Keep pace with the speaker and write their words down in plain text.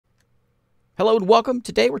Hello and welcome.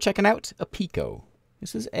 Today we're checking out Apico.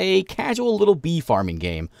 This is a casual little bee farming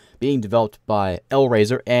game being developed by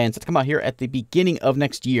L-Razor and set to come out here at the beginning of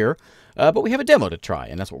next year. But we have a demo to try,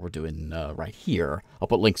 and that's what we're doing right here. I'll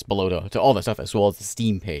put links below to all that stuff as well as the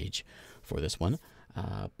Steam page for this one.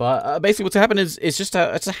 But basically what's happened is it's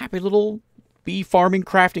a happy little bee farming,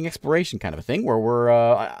 crafting, exploration kind of a thing where we're,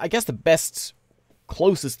 I guess the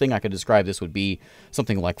closest thing I could describe this would be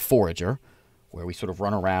something like Forager, where we sort of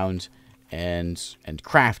run around and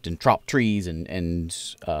craft and chop trees and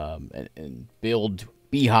build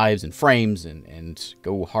beehives and frames and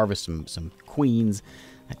go harvest some queens,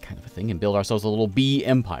 that kind of a thing, and build ourselves a little bee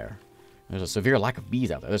empire. There's a severe lack of bees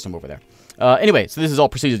out there. There's some over there. Anyway, so this is all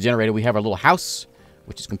procedure generated. We have our little house,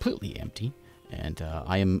 which is completely empty, and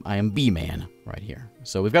I am bee man right here.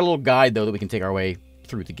 So we've got a little guide though that we can take our way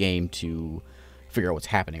through the game to figure out what's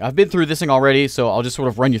happening. I've been through this thing already, so I'll just sort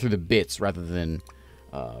of run you through the bits rather than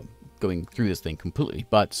going through this thing completely.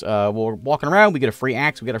 But we're walking around. We get a free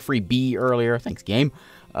axe. We got a free bee earlier. Thanks, game.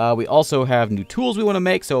 We also have new tools we want to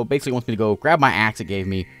make. So basically, it wants me to go grab my axe it gave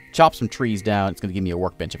me, chop some trees down. It's going to give me a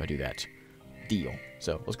workbench if I do that. Deal.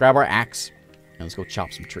 So let's grab our axe and let's go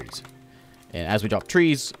chop some trees. And as we chop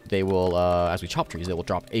trees, they will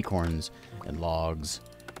drop acorns and logs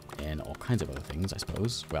and all kinds of other things, I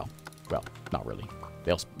suppose. Well, not really.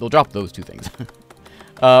 They'll drop those two things.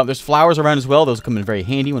 There's flowers around as well. Those come in very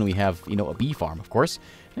handy when we have, a bee farm, of course.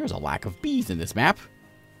 There's a lack of bees in this map.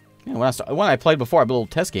 You know, when I played before, I built a little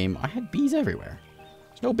test game, I had bees everywhere.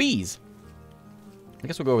 There's no bees. I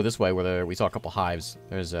guess we'll go over this way where we saw a couple hives.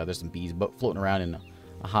 There's some bees floating around in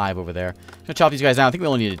a hive over there. I'm gonna chop these guys down. I think we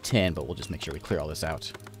only needed 10, but we'll just make sure we clear all this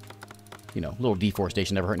out. A little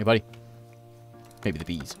deforestation never hurt anybody. Maybe the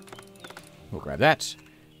bees. We'll grab that.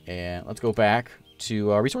 And let's go back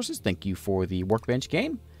to resources. Thank you for the workbench,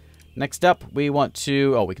 game. Next up, we want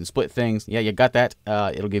to... Oh, we can split things. Yeah, you got that.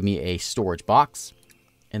 It'll give me a storage box.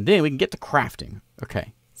 And then we can get to crafting.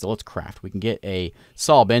 Okay, so let's craft. We can get a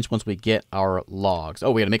saw bench once we get our logs.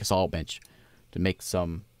 Oh, we got to make a saw bench to make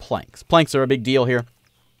some planks. Planks are a big deal here.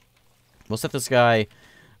 We'll set this guy...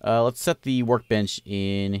 let's set the workbench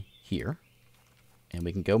in here. And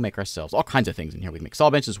we can go make ourselves all kinds of things in here. We can make saw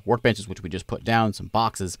benches, workbenches, which we just put down, some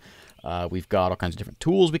boxes. We've got all kinds of different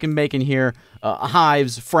tools we can make in here.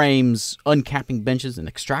 Hives, frames, uncapping benches, and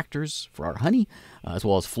extractors for our honey, as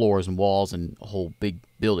well as floors and walls and a whole big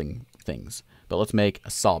building things. But let's make a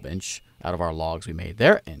saw bench out of our logs we made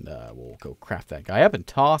there. And we'll go craft that guy up and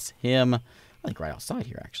toss him, I think right outside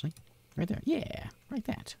here, actually. Right there. Yeah, right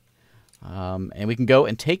that. And we can go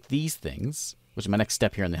and take these things, which is my next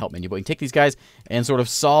step here in the help menu. But we can take these guys and sort of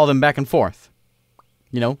saw them back and forth.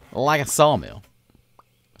 Like a sawmill.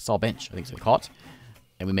 A saw bench, I think is what they call it.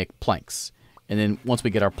 And we make planks. And then once we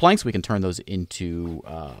get our planks, we can turn those into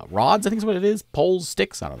rods, I think is what it is. Poles,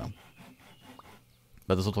 sticks, I don't know.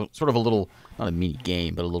 But there's sort of a little, not a mini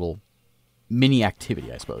game, but a little mini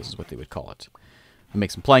activity, I suppose, is what they would call it. We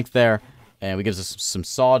make some planks there, and we get us some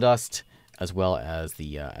sawdust, as well as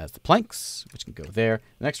the planks, which can go there.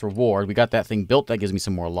 The next reward, we got that thing built. That gives me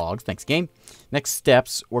some more logs. Thanks, game. Next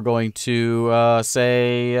steps, we're going to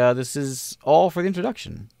say this is all for the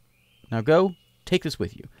introduction. Now go, take this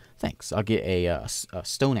with you. Thanks. I'll get a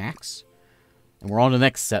stone axe, and we're on to the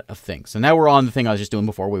next set of things. So now we're on the thing I was just doing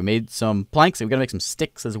before. We made some planks, and we've got to make some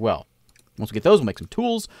sticks as well. Once we get those, we'll make some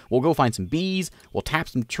tools. We'll go find some bees. We'll tap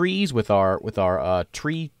some trees with our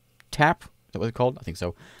tree tap. Is that what it's called? I think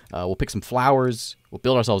so. We'll pick some flowers. We'll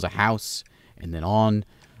build ourselves a house. And then on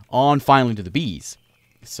finally to the bees.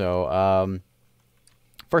 So,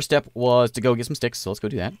 first step was to go get some sticks. So let's go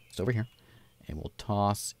do that. It's over here. And we'll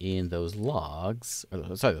toss in those logs.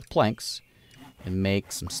 Or, sorry, those planks. And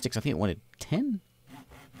make some sticks. I think it wanted 10.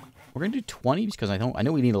 We're going to do 20 because I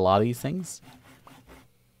know we need a lot of these things.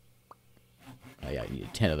 Yeah, I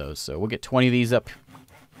need 10 of those. So we'll get 20 of these up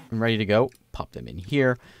and ready to go. Pop them in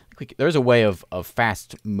here. There's a way of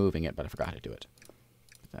fast moving it, but I forgot how to do it.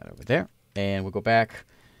 Put that over there. And we'll go back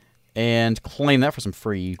and claim that for some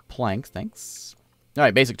free planks. Thanks. All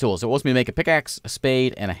right, basic tools. So it wants me to make a pickaxe, a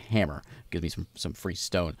spade, and a hammer. Gives me some free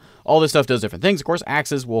stone. All this stuff does different things. Of course,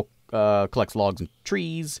 axes will collect logs and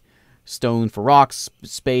trees. Stone for rocks.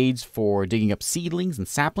 Spades for digging up seedlings and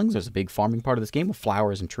saplings. There's a big farming part of this game with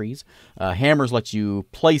flowers and trees. Hammers let you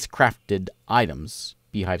place crafted items,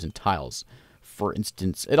 beehives, and tiles. For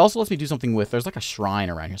instance, it also lets me do something with, there's like a shrine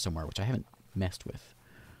around here somewhere, which I haven't messed with.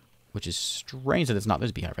 Which is strange that it's not, there's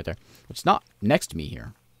a beehive right there. It's not next to me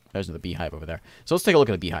here. There's another beehive over there. So let's take a look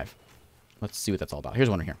at the beehive. Let's see what that's all about. Here's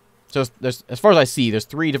one right here. So there's, as far as I see, there's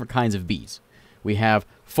 3 different kinds of bees. We have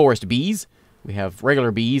forest bees, we have regular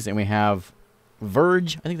bees, and we have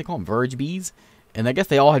verge. I think they call them verge bees. And I guess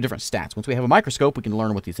they all have different stats. Once we have a microscope, we can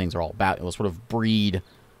learn what these things are all about. It will sort of breed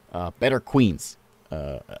better queens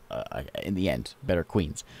in the end. Better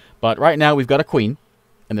queens. But right now, we've got a queen.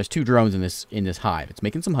 And there's 2 drones in this hive. It's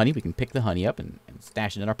making some honey. We can pick the honey up and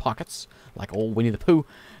stash it in our pockets, like old Winnie the Pooh,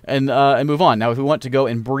 and move on. Now, if we want to go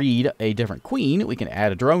and breed a different queen, we can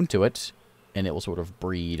add a drone to it, and it will sort of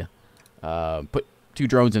breed. Put 2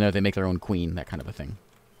 drones in there. They make their own queen, that kind of a thing.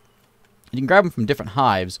 And you can grab them from different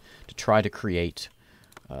hives to try to create,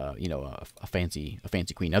 you know, a fancy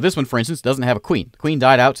queen. Now, this one, for instance, doesn't have a queen. The queen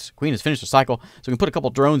died out. Queen has finished her cycle, so we can put a couple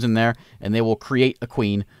drones in there, and they will create a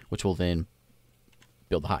queen, which will then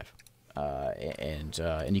build the hive.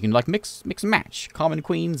 And you can like mix and match common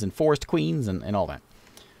queens and forest queens and all that.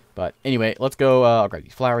 But anyway, let's go. I'll grab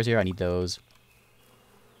these flowers here. I need those.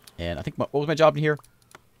 And I think what was my job in here?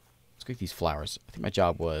 Let's get these flowers. I think my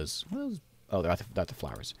job was, oh, they're the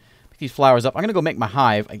flowers. Pick these flowers up. I'm gonna go make my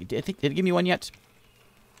hive. Did it give me one yet?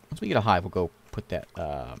 Once we get a hive, we'll go put that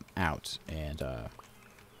out. And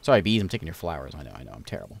sorry, bees, I'm taking your flowers. I know, I'm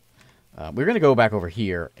terrible. We're gonna go back over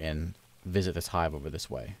here and visit this hive over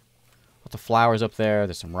this way. Lots of flowers up there.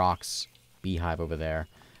 There's some rocks. Beehive over there.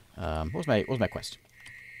 What was my quest?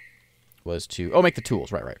 Was to make the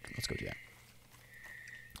tools. Right. Let's go do that.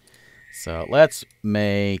 So let's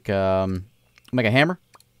make a hammer,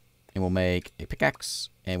 and we'll make a pickaxe,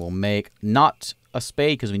 and we'll make not a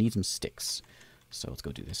spade because we need some sticks. So let's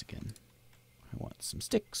go do this again. I want some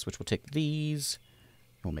sticks, which we'll take these.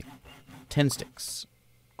 And we'll make 10 sticks.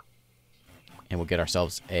 And we'll get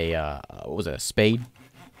ourselves a, what was it, a spade?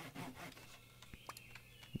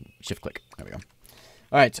 Shift click. There we go.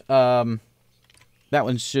 All right. That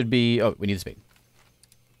one should be, oh, we need a spade.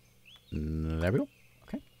 There we go.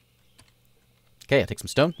 Okay. Okay, I'll take some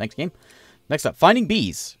stone. Thanks, game. Next up, finding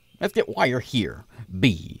bees. Let's get why you're here.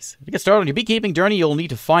 Bees. To get started on your beekeeping journey, you'll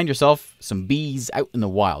need to find yourself some bees out in the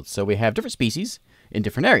wild. So we have different species in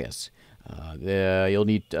different areas. You'll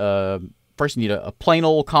need... First, you need a plain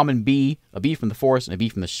old common bee, a bee from the forest, and a bee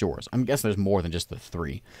from the shores. I'm guessing there's more than just the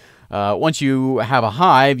 3. Once you have a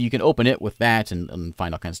hive, you can open it with that and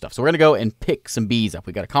find all kinds of stuff. So we're going to go and pick some bees up.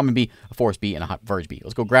 We've got a common bee, a forest bee, and a verge bee.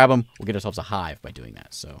 Let's go grab them. We'll get ourselves a hive by doing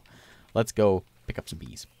that. So let's go pick up some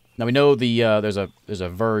bees. Now we know there's a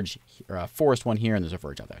verge, or a forest one here, and there's a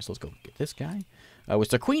verge out there. So let's go get this guy. Which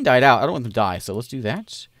the queen died out. I don't want them to die, so let's do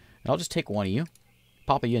that. And I'll just take one of you.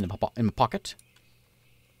 Pop you in my pocket.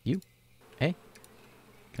 You. Hey,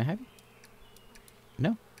 can I have you?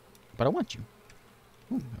 No, but I want you.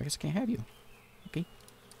 Ooh, I guess I can't have you. Okay.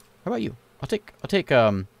 How about you? I'll take,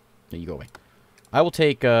 no, you go away. I will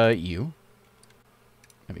take, you.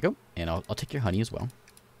 There we go. And I'll take your honey as well.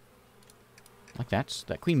 Like that.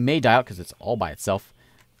 That queen may die out because it's all by itself.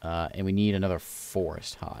 And we need another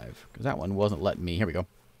forest hive. Because that one wasn't letting me. Here we go.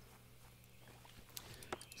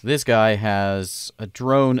 So this guy has a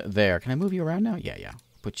drone there. Can I move you around now? Yeah.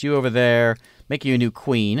 Put you over there. Make you a new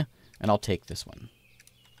queen. And I'll take this one.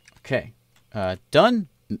 Okay. Done?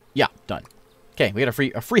 Yeah, done. Okay, we got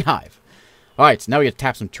a free hive. Alright, so now we got to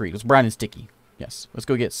tap some trees. Let's brown and sticky. Yes, let's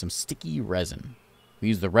go get some sticky resin. We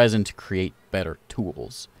use the resin to create better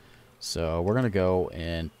tools. So we're going to go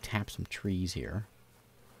and tap some trees here.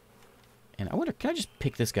 And I wonder, can I just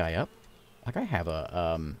pick this guy up? Like I have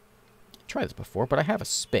a, tried this before, but I have a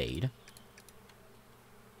spade.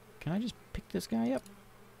 Can I just pick this guy up?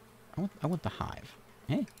 I want the hive.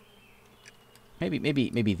 Hey. Maybe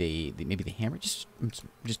the hammer. I'm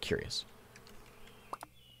just curious.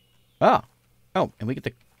 Oh, and we get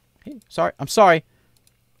the. Hey, sorry. I'm sorry.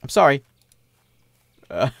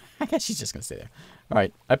 I guess she's just gonna stay there. All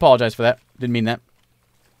right. I apologize for that. Didn't mean that.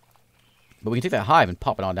 But we can take that hive and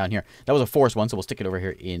pop it on down here. That was a forest one, so we'll stick it over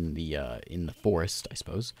here in the forest, I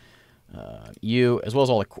suppose. You, as well as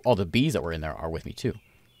all the bees that were in there, are with me too.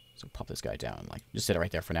 So pop this guy down. Like, just sit it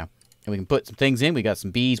right there for now. And we can put some things in. We got some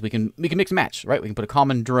bees. We can mix and match, right? We can put a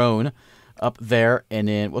common drone up there, and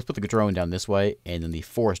then let's put the drone down this way, and then the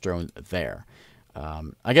forest drone there.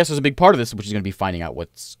 I guess there's a big part of this, which is going to be finding out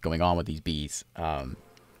what's going on with these bees.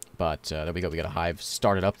 But there we go. We got a hive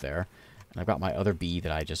started up there, and I've got my other bee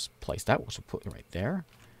that I just placed out, which we'll put right there.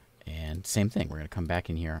 And same thing. We're going to come back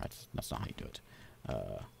in here. That's not how you do it.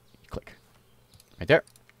 Click right there,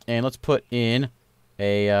 and let's put in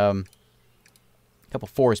a couple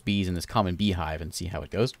forest bees in this common beehive and see how it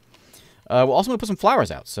goes. We'll also want to put some flowers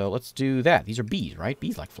out, so let's do that. These are bees, right?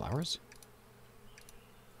 Bees like flowers.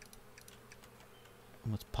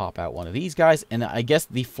 Let's pop out one of these guys, and I guess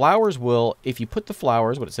the flowers will, if you put the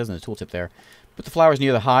flowers, what it says in the tooltip there, put the flowers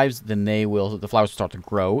near the hives, then the flowers will start to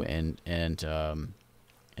grow and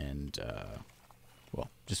Well,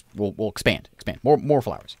 just we'll expand. More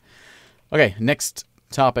flowers. Okay, next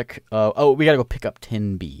topic. Oh, we gotta go pick up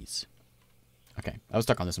 10 bees. Okay, I was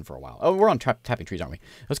stuck on this one for a while. Oh, we're on tapping trees, aren't we?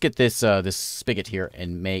 Let's get this this spigot here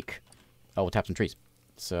and make... Oh, we'll tap some trees.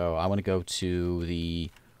 So I want to go to the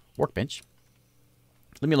workbench.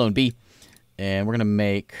 Leave me alone, bee. And we're going to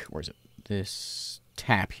make... Where is it? This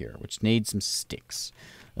tap here, which needs some sticks.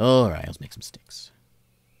 Alright, let's make some sticks.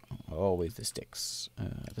 Always the sticks.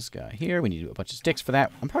 This guy here, we need to do a bunch of sticks for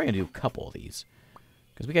that. I'm probably going to do a couple of these.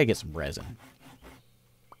 Because we got to get some resin.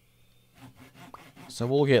 So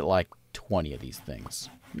we'll get like 20 of these things.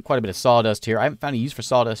 Quite a bit of sawdust here. I haven't found a use for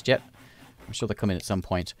sawdust yet. I'm sure they'll come in at some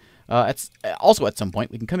point. Also at some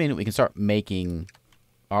point, we can come in and we can start making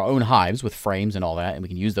our own hives with frames and all that, and we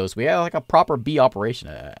can use those. We have like a proper bee operation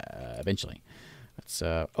eventually. Let's,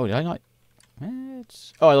 oh, did I not?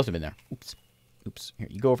 Oh, I left them in there. Oops. Here,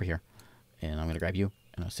 you go over here. And I'm going to grab you,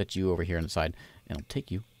 and I'll set you over here on the side, and I'll take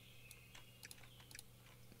you.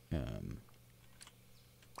 There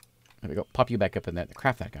we go. Pop you back up in that.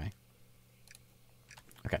 Craft that guy.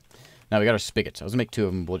 Okay. Now we got our spigots. I was going to make 2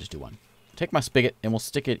 of them. We'll just do 1. Take my spigot, and we'll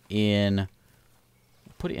stick it in...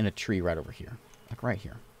 Put it in a tree right over here. Like right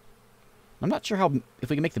here. I'm not sure how... If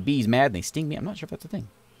we can make the bees mad and they sting me, I'm not sure if that's a thing.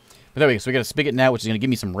 But there we go. So we got a spigot now, which is going to give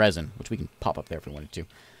me some resin, which we can pop up there if we wanted to.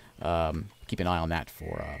 Keep an eye on that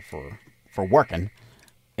for working.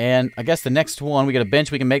 And I guess the next one, we got a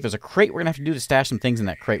bench we can make. There's a crate we're going to have to do to stash some things in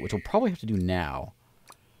that crate, which we'll probably have to do now.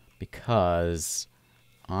 Because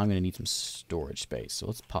I'm going to need some storage space. So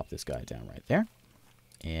let's pop this guy down right there.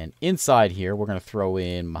 And inside here, we're going to throw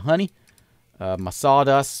in my honey, my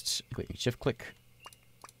sawdust, shift click.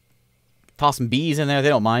 Toss some bees in there, they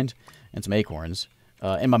don't mind. And some acorns.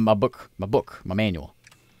 And my manual.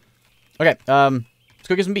 Okay, let's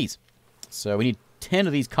go get some bees. So we need 10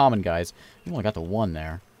 of these common guys. We only got the 1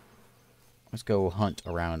 there. Let's go hunt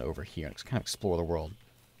around over here. Let's kind of explore the world.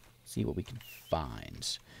 See what we can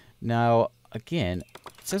find. Now, again,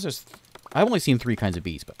 it says there's... I've only seen 3 kinds of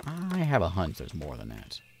bees, but I have a hunch there's more than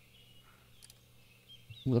that.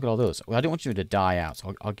 Ooh, look at all those. Well, I don't want you to die out,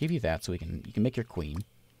 so I'll give you that so you can make your queen.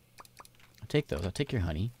 I'll take those. I'll take your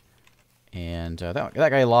honey. And that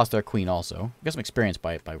guy lost their queen also. Got some experience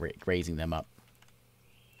by raising them up.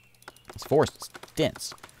 This forest is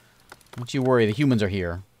dense. Don't you worry, the humans are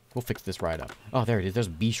here. We'll fix this right up. Oh, there it is. There's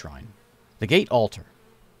a bee shrine. The gate altar.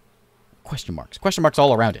 Question marks. Question marks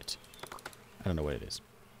all around it. I don't know what it is.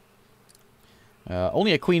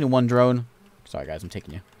 Only a queen and 1 drone. Sorry, guys, I'm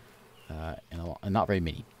taking you. And not very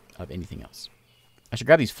many of anything else. I should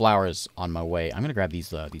grab these flowers on my way. I'm going to grab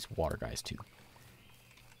these water guys, too.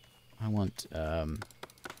 I want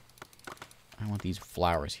these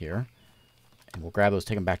flowers here. And we'll grab those,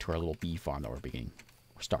 take them back to our little bee farm that we're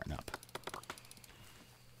starting up.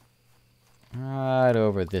 Right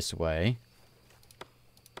over this way.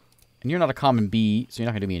 And you're not a common bee, so you're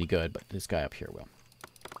not going to do me any good, but this guy up here will.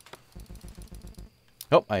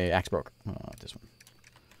 Oh, my axe broke. Oh, this one.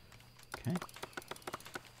 Okay.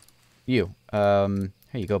 You. Here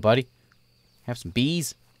you go, buddy. Have some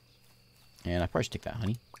bees. And I probably should take that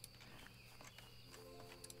honey.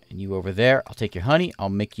 And you over there. I'll take your honey. I'll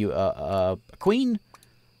make you a queen.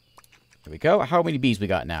 There we go. How many bees we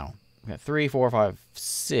got now? We got 3, 4, 5,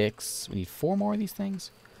 6. We need 4 more of these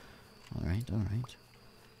things. All right, all right.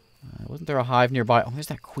 Wasn't there a hive nearby? Oh, there's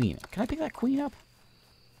that queen. Can I pick that queen up?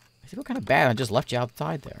 I feel kind of bad. I just left you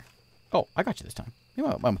outside there. Oh, I got you this time. You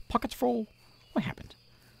know, my pocket's full. What happened?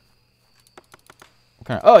 What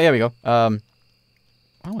kind of... Oh, yeah, we go. I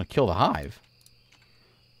don't want to kill the hive.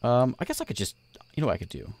 I guess I could just... You know what I could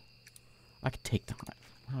do? I could take the hive.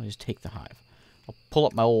 Why don't I just take the hive? I'll pull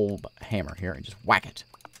up my old hammer here and just whack it.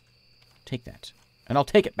 Take that. And I'll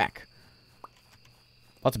take it back.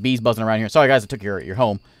 Lots of bees buzzing around here. Sorry, guys, I took your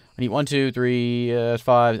home. I need 1, 2, 3,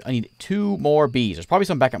 5. I need 2 more bees. There's probably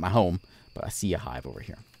some back at my home, but I see a hive over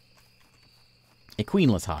here. A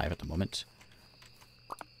queenless hive at the moment.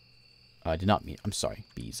 I did not mean... I'm sorry,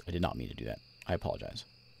 bees. I did not mean to do that. I apologize.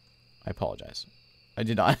 I apologize. I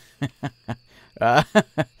did not...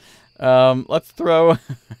 let's throw...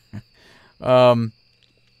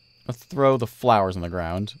 let's throw the flowers on the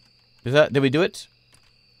ground. Did we do it?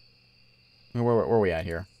 Where are we at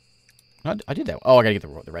here? I did that. Oh, I gotta get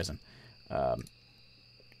the resin. Oh,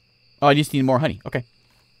 I just need more honey. Okay.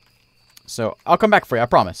 So, I'll come back for you, I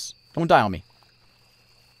promise. Don't die on me.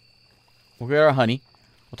 We'll get our honey.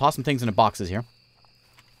 We'll toss some things into boxes here.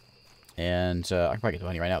 And, I can probably get the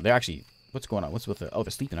honey right now. They're actually... What's going on? What's with the... Oh,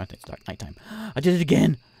 they're sleeping, aren't they? It's nighttime. I did it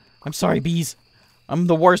again! I'm sorry, bees. I'm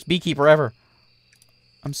the worst beekeeper ever.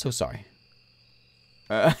 I'm so sorry.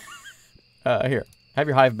 Here. Have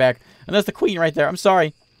your hive back. And that's the queen right there. I'm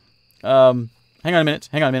sorry. Hang on a minute.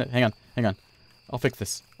 Hang on. I'll fix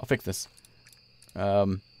this.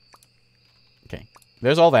 Okay.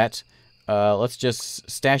 There's all that. Let's just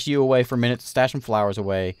stash you away for a minute. Stash some flowers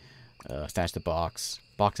away. Stash the box.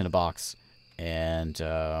 Box in a box. And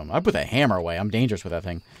I put the hammer away. I'm dangerous with that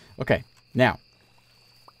thing. Okay. Now.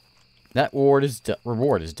 That reward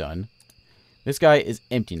is done. This guy is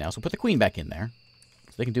empty now. So put the queen back in there.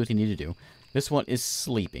 So they can do what they need to do. This one is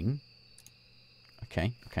sleeping.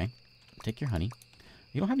 Okay. Take your honey.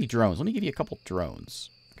 You don't have any drones. Let me give you a couple drones.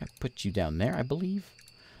 I put you down there, I believe.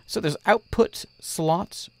 So there's output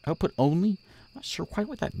slots. Output only. I'm not sure quite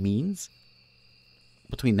what that means.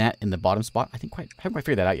 Between that and the bottom spot. I haven't quite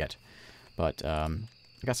figured that out yet. But I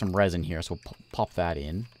got some resin here, so we'll pop that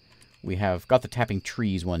in. We have got the tapping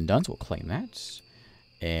trees one done, so we'll claim that.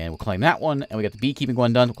 And we'll claim that one. And we got the beekeeping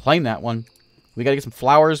one done. We'll claim that one. We got to get some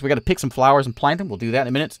flowers. We got to pick some flowers and plant them. We'll do that in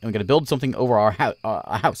a minute. And we got to build something over our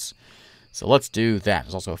house. So let's do that.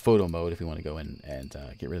 There's also a photo mode if we want to go in and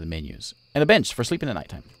get rid of the menus. And a bench for sleeping at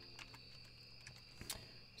nighttime.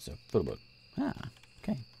 So, photo mode.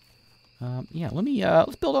 Okay. Yeah,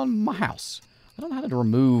 let's build on my house. I don't know how to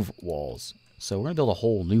remove walls. So we're going to build a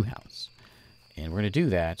whole new house. And we're going to do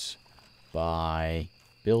that by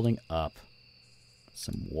building up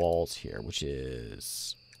some walls here, which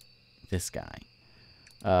is this guy.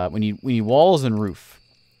 We need walls and roof.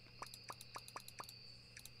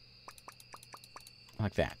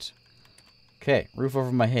 Like that. Okay, roof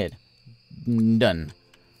over my head. Done.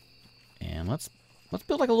 And let's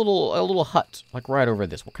build like a little hut, like right over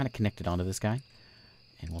this. We'll kind of connect it onto this guy.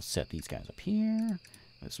 And we'll set these guys up here.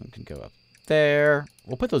 This one can go up there.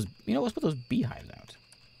 We'll put those, let's put those beehives out.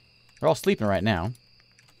 They're all sleeping right now.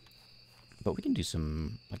 But we can do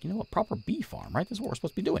some, a proper bee farm, right? This is what we're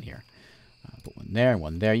supposed to be doing here. Put one there and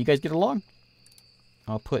one there. You guys get along?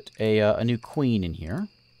 I'll put a new queen in here.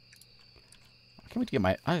 I can't wait to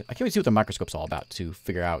get I can't wait to see what the microscope's all about to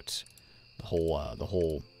figure out the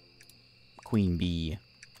whole queen bee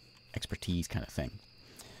expertise kind of thing.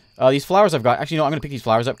 These flowers I've got. Actually, no, I'm going to pick these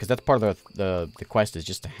flowers up because that's part of the quest is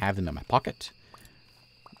just to have them in my pocket.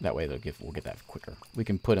 That way we'll get that quicker. We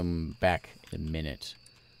can put them back in a minute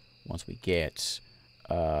once we get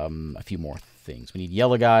a few more things. We need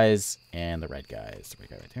yellow guys and the red guys. The red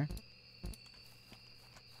guy right there.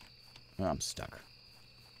 Oh, I'm stuck.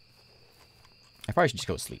 I probably should just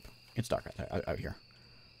go to sleep. It's dark out here.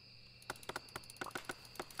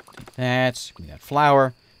 Take that. Give me that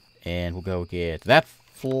flower. And we'll go get that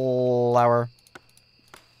flower.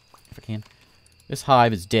 If I can. This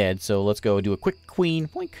hive is dead, so let's go do a quick queen.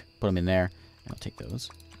 Boink. Put them in there. And I'll take those.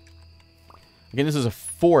 Again, this is a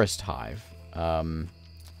forest hive.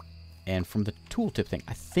 And from the tooltip thing,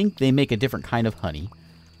 I think they make a different kind of honey.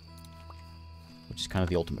 Which is kind of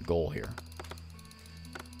the ultimate goal here.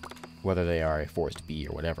 Whether they are a forest bee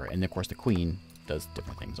or whatever. And, of course, the queen does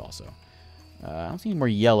different things also. I don't see any more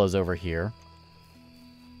yellows over here.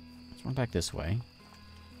 Let's run back this way.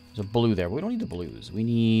 There's a blue there, but we don't need the blues. We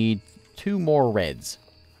need 2 more reds.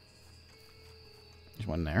 There's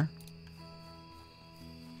one there.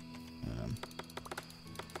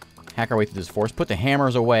 Hack our way through this forest. Put the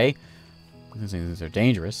hammers away. These things are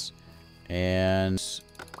dangerous. And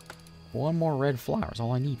 1 more red flower is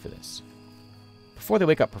all I need for this. Before they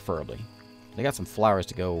wake up, preferably. They got some flowers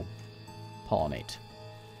to go pollinate.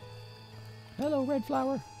 Hello, red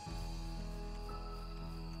flower.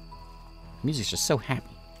 The music's just so happy.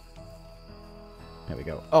 There we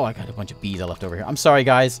go. Oh, I got a bunch of bees I left over here. I'm sorry,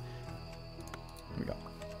 guys. There we go.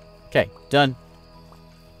 Okay, done.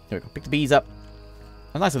 There we go. Pick the bees up.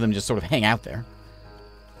 It's nice of them to just sort of hang out there.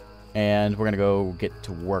 And we're going to go get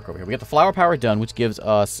to work over here. We got the flower power done, which gives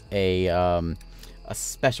us a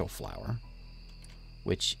special flower.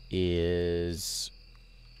 Which is...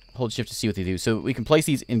 Hold shift to see what they do. So we can place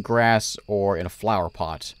these in grass or in a flower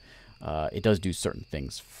pot. It does do certain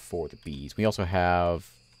things for the bees. We also have...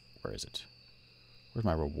 Where is it? Where's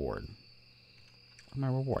my reward? Where's my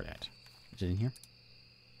reward at? Is it in here?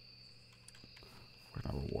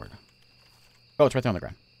 Where's my reward? Oh, it's right there on the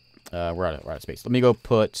ground. We're out of space. Let me go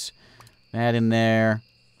put that in there.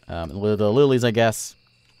 The lilies, I guess.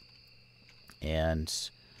 And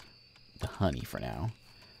the honey for now.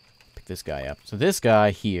 Pick this guy up. So this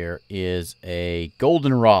guy here is a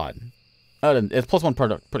goldenrod. It's +1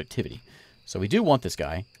 productivity. So we do want this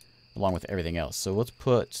guy, along with everything else. So let's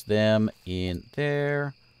put them in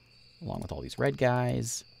there, along with all these red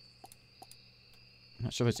guys. I'm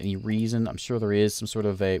not sure if there's any reason. I'm sure there is some sort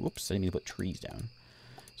of a... Whoops, I didn't mean to put trees down.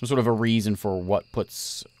 Some sort of a reason for what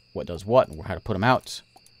does what, and how to put them out.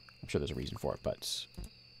 I'm sure there's a reason for it, but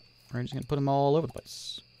We're just going to put them all over the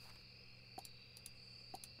place.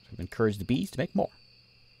 So encourage the bees to make more.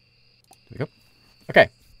 There we go. Okay.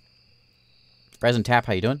 Resin Tap,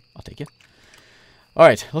 how you doing? I'll take you. All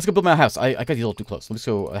right, let's go build my house. I got these a little too close. Let's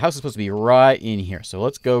go. The house is supposed to be right in here, so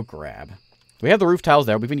let's go grab. We have the roof tiles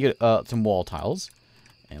there. We're going to get some wall tiles.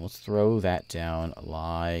 And let's throw that down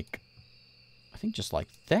like, I think just like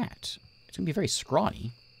that. It's going to be very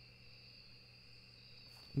scrawny.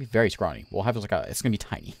 It's going to be very scrawny. We'll have like it's going to be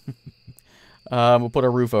tiny. We'll put a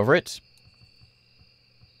roof over it.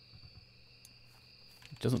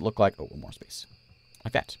 It doesn't look like, oh, one more space.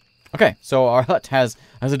 Like that. Okay, so our hut has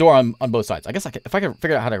a door on both sides. I guess if I could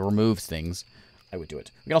figure out how to remove things, I would do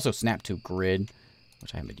it. We can also snap to grid,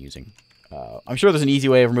 which I haven't been using. I'm sure there's an easy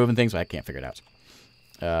way of removing things, but I can't figure it out.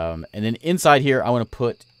 And then inside here, I want to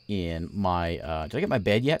put in my, did I get my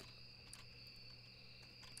bed yet?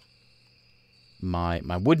 My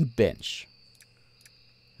wooden bench.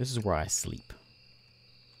 This is where I sleep.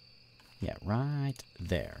 Yeah, right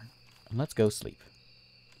there. And let's go sleep.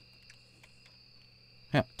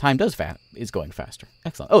 Yeah, time is going faster.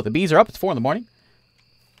 Excellent. Oh, the bees are up. It's 4 in the morning.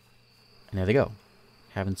 And there they go.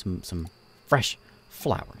 Having some fresh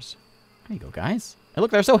flowers. There you go, guys. And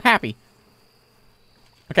look, they're so happy.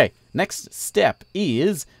 Okay, next step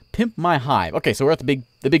is pimp my hive. Okay, so we're at the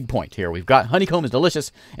big point here. We've got honeycomb is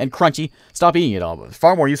delicious and crunchy. Stop eating it all. There's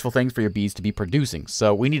far more useful things for your bees to be producing.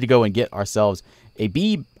 So we need to go and get ourselves a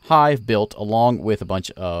bee hive built along with a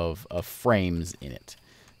bunch of frames in it.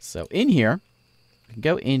 So in here, we can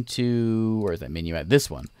go into, where's that menu at? This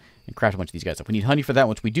one. And craft a bunch of these guys up. We need honey for that,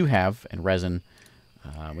 which we do have, and resin.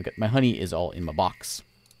 My honey is all in my box.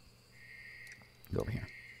 Go over here.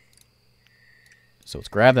 So let's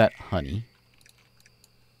grab that honey.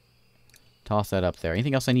 Toss that up there.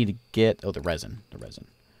 Anything else I need to get? Oh, the resin. The resin.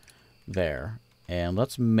 There. And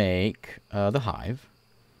let's make the hive.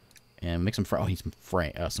 And make some... Oh, I need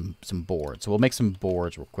some boards. So we'll make some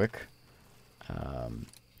boards real quick.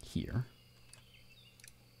 Here.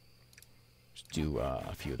 Just do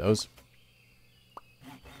a few of those.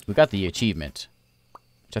 We got the achievement.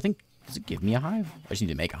 Which I think... Does it give me a hive? I just need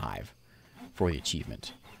to make a hive for the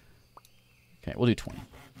achievement. Okay, we'll do 20.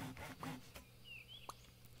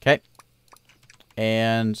 Okay.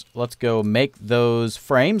 And let's go make those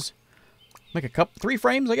frames. Make 3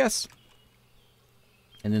 frames, I guess.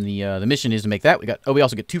 And then the mission is to make that. We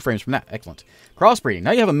also get 2 frames from that. Excellent. Crossbreeding.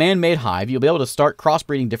 Now you have a man-made hive. You'll be able to start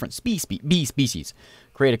crossbreeding different bee species.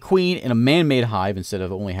 Create a queen in a man-made hive instead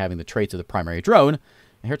of only having the traits of the primary drone.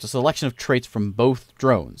 And here's a selection of traits from both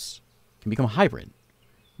drones. Can become a hybrid.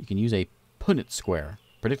 You can use a Punnett square.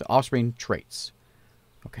 Predict the offspring traits.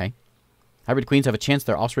 Okay. Hybrid queens have a chance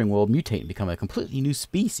their offspring will mutate and become a completely new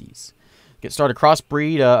species. Get started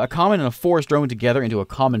crossbreed a common and a forest drone together into a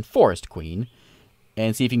common forest queen.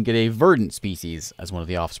 And see if you can get a verdant species as one of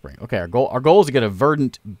the offspring. Okay, our goal is to get a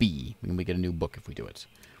verdant bee. And we get a new book if we do it.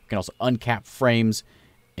 We can also uncap frames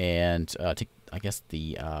and take, I guess,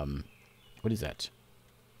 the... what is that?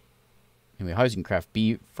 Anyway, how you can craft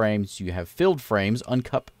bee frames. You have filled frames.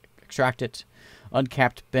 Uncup, extract it.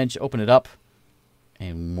 Uncapped bench, open it up.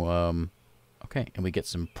 And, okay, and we get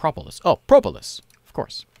some propolis. Oh, propolis, of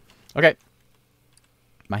course. Okay.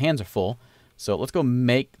 My hands are full. So let's go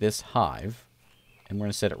make this hive. And we're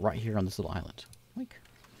going to set it right here on this little island.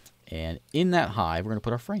 And in that hive, we're going to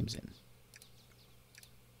put our frames in.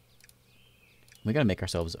 We got to make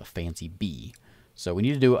ourselves a fancy bee. So we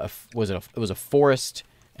need to do it was a forest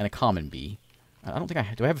and a common bee. I don't think I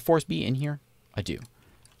have. Do I have a forest bee in here? I do.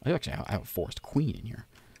 I do actually have a forest queen in here.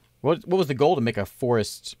 What was the goal to make a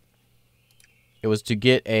forest? It was to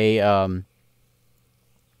get a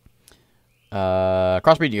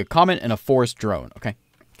crossbreed, a common and a forest drone. Okay.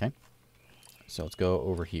 Okay. So let's go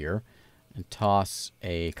over here and toss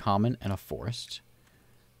a common and a forest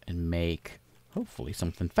and make hopefully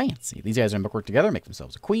something fancy. These guys are going to work together, make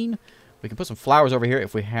themselves a queen. We can put some flowers over here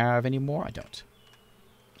if we have any more. I don't.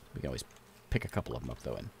 We can always pick a couple of them up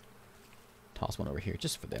though and toss one over here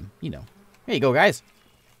just for them. You know. There you go, guys.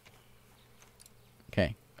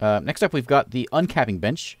 Okay. Next up, we've got the uncapping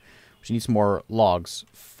bench, which needs some more logs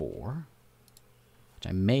for, which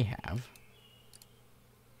I may have.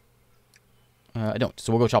 I don't.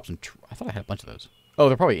 So we'll go chop some. I thought I had a bunch of those. Oh,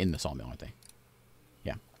 they're probably in the sawmill, aren't they?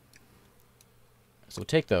 Yeah. So we'll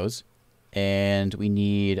take those, and we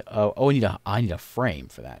need. I need a frame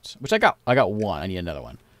for that, which I got. I got one. I need another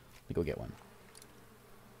one. Let me go get one.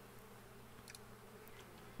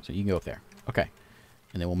 So you can go up there. Okay.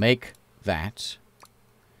 And then we'll make that.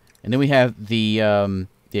 And then we have the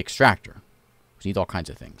extractor, which needs all kinds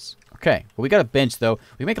of things. Okay. Well, we got a bench, though.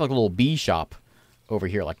 We make like a little bee shop over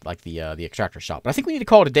here, like the extractor shop. But I think we need to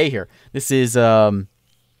call it a day here. This is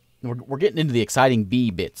we're getting into the exciting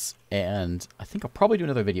bee bits, and I think I'll probably do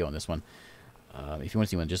another video on this one. If you want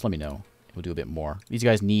to see one, just let me know. We'll do a bit more. These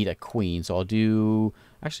guys need a queen, so I'll do...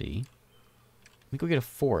 Actually, let me go get a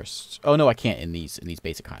forest. Oh, no, I can't in these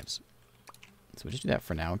basic hives. So we'll just do that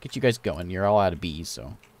for now. Get you guys going. You're all out of bees,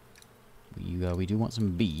 so... We do want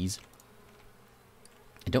some bees.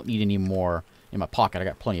 I don't need any more in my pocket. I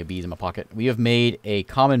got plenty of bees in my pocket. We have made a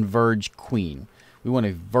common verge queen. We want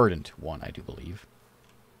a verdant one, I do believe.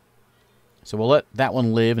 So we'll let that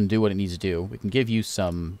one live and do what it needs to do. We can give you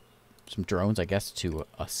some drones, I guess, to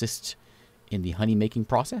assist in the honey making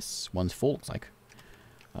process. One's full, looks like.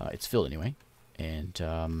 It's filled anyway. And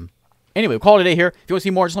anyway, we'll call it a day here. If you want to see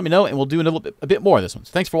more, just let me know, and we'll do a bit more of this one.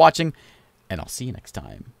 So thanks for watching, and I'll see you next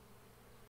time.